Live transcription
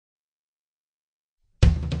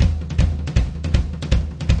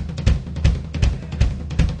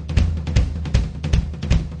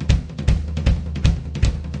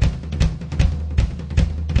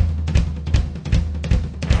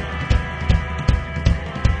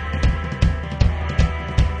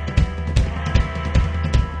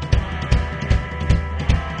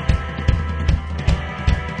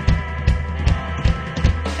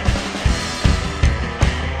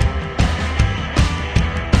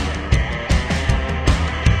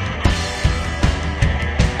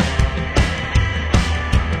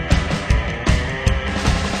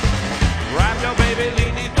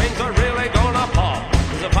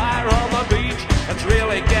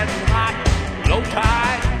so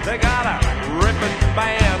tight. They got a ripping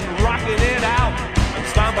band rocking it out and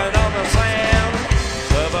stomping on the sand.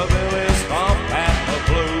 Silver Billy stomp at the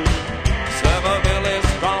blues. Silver Billy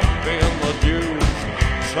stomp in the dunes.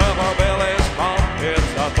 Silver Billy stomp,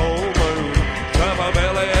 it's a full moon. Silver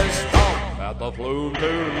Billy stomp at the flume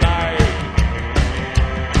tonight.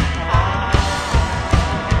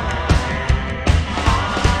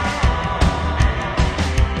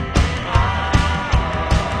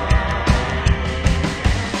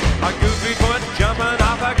 A goofy foot jumping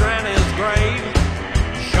off a granny's grave.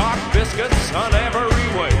 Shark biscuits on every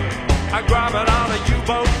way. I grab it on a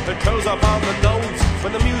U-boat, the toes up on the nose.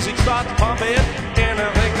 When the music starts pumping,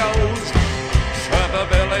 anything goes. Silver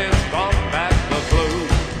Billy stomp at the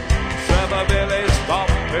blues. Silver Billy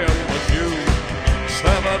stomp in the June.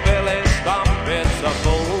 Silver Billy stomp, it's a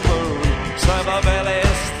full moon. Silver Billy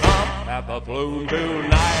stomp at the flume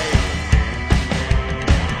tonight.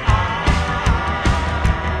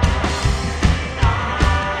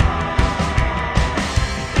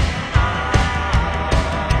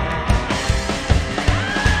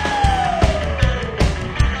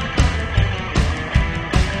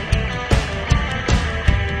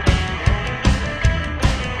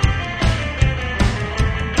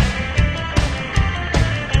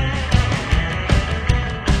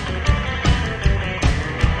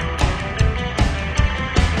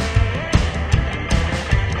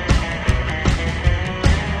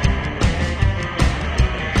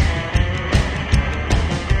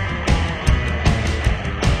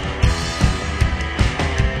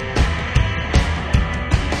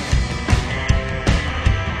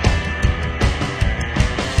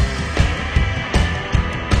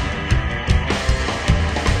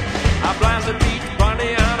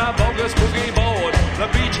 Spooky board. The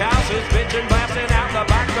beach house is bitchin', blasting out the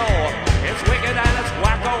back door. It's wicked and it's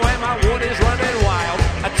wacko and my wood is running wild.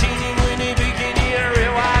 A teeny weeny bikini and a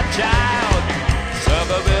real white child.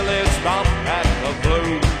 Silver Billy stomp at the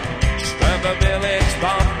flume. Silver Billy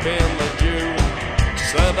stomp in the June.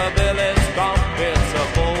 Silver Billy stomp, it's a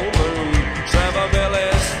full moon. Silver Billy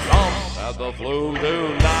stomp at the flume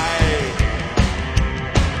tonight.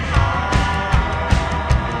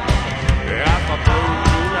 At the flume.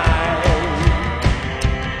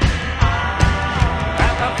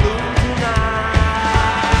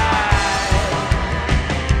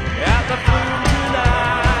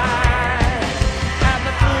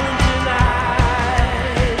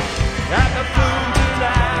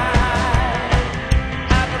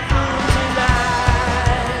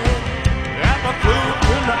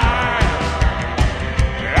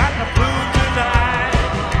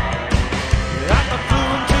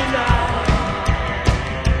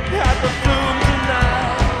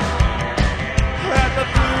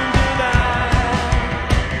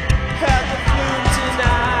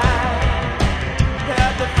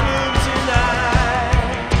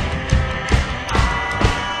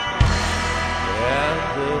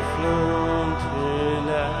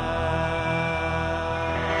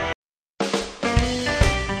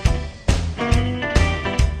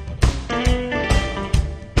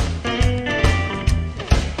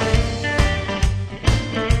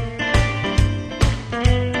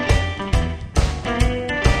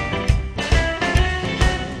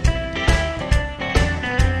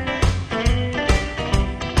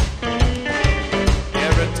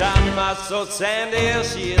 So Sandy,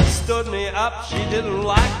 she had stood me up. She didn't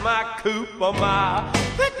like my coupe or my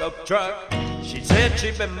pickup truck. She said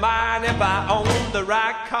she'd be mine if I owned the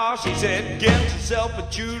right car. She said, get yourself a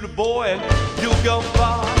Judah boy and you'll go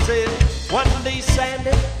far. I said, one day,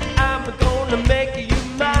 Sandy, I'm gonna make you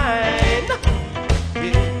mine.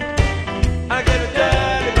 Yeah. I get a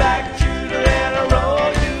dirty black Judah and I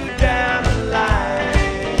roll you down the line.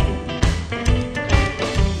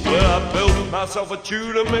 Well, I built myself a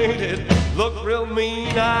Judah, made it look real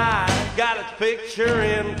mean. I got its picture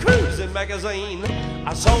in Cruising magazine.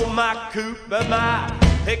 I sold my coupe and my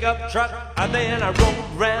pickup truck, and then I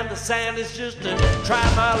rode around to Sandy's just to try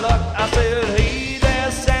my luck. I said, hey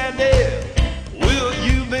there, Sandy, will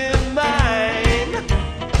you be mine?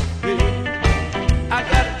 I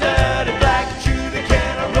got a dirty black Judah,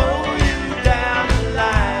 can I roll you down the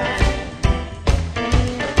line?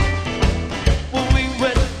 Well, we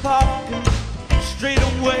went talking straight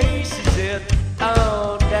away. She said,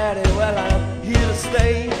 oh, Daddy, well, I'm here to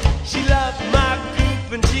stay. She loved my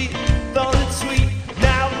coupe and she thought it sweet.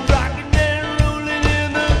 Now I'm rocking and rolling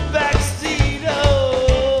in the backseat.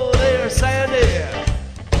 Oh, there, Sandy,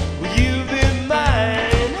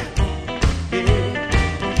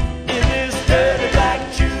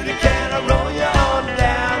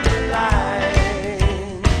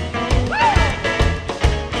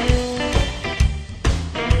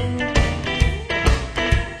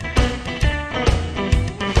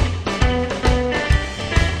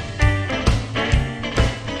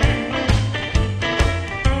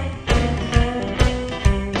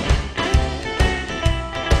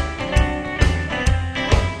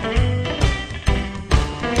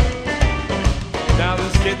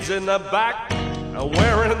 in the back, and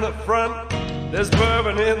we're in the front. There's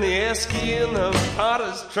bourbon in the Esky and the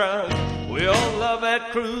potter's trunk. We all love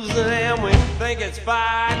that cruising and we think it's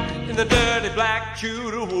fine. And the dirty black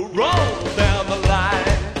shooter will roll down the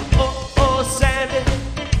line. Oh, oh, Sandy,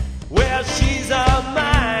 well, she's a man.